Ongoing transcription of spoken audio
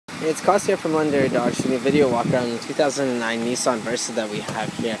It's Cost here from Londonderry Dodge doing a video walk around the 2009 Nissan Versa that we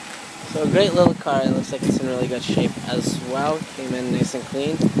have here. So a great little car. It looks like it's in really good shape as well. Came in nice and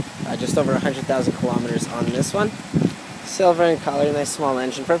clean. Just over 100,000 kilometers on this one. Silver in color, nice small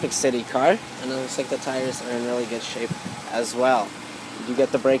engine, perfect city car. And it looks like the tires are in really good shape as well. You do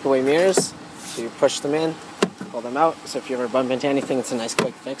get the breakaway mirrors, so you push them in, pull them out. So if you ever bump into anything, it's a nice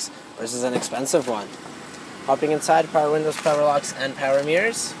quick fix versus an expensive one. Hopping inside, power windows, power locks, and power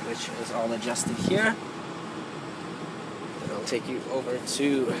mirrors, which is all adjusted here. And I'll take you over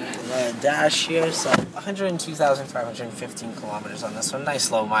to the dash here. So 102,515 kilometers on this one. Nice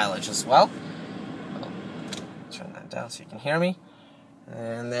low mileage as well. I'll turn that down so you can hear me.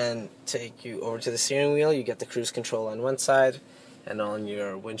 And then take you over to the steering wheel. You get the cruise control on one side, and on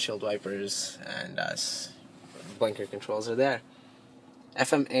your windshield wipers and blinker controls are there.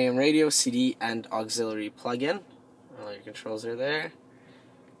 FM, AM radio, CD, and auxiliary plug-in. All your controls are there.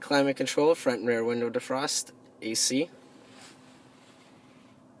 Climate control, front and rear window defrost, AC.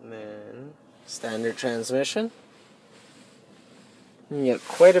 And then standard transmission. You get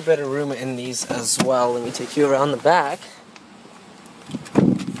quite a bit of room in these as well. Let me take you around the back.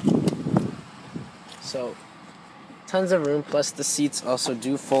 So, tons of room, plus the seats also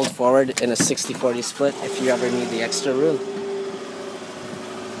do fold forward in a 60-40 split if you ever need the extra room.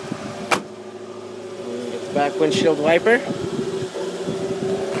 Back windshield wiper. Just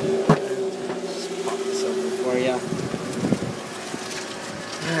pop this open for you.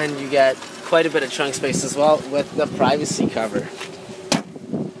 And you get quite a bit of trunk space as well with the privacy cover.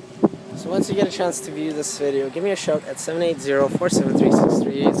 So once you get a chance to view this video, give me a shout at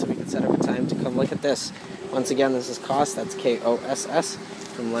 780-473-638 so we can set up a time to come look at this. Once again, this is Koss, that's K-O-S-S,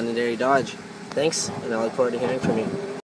 from Londonderry Dodge. Thanks, and I look forward to hearing from you.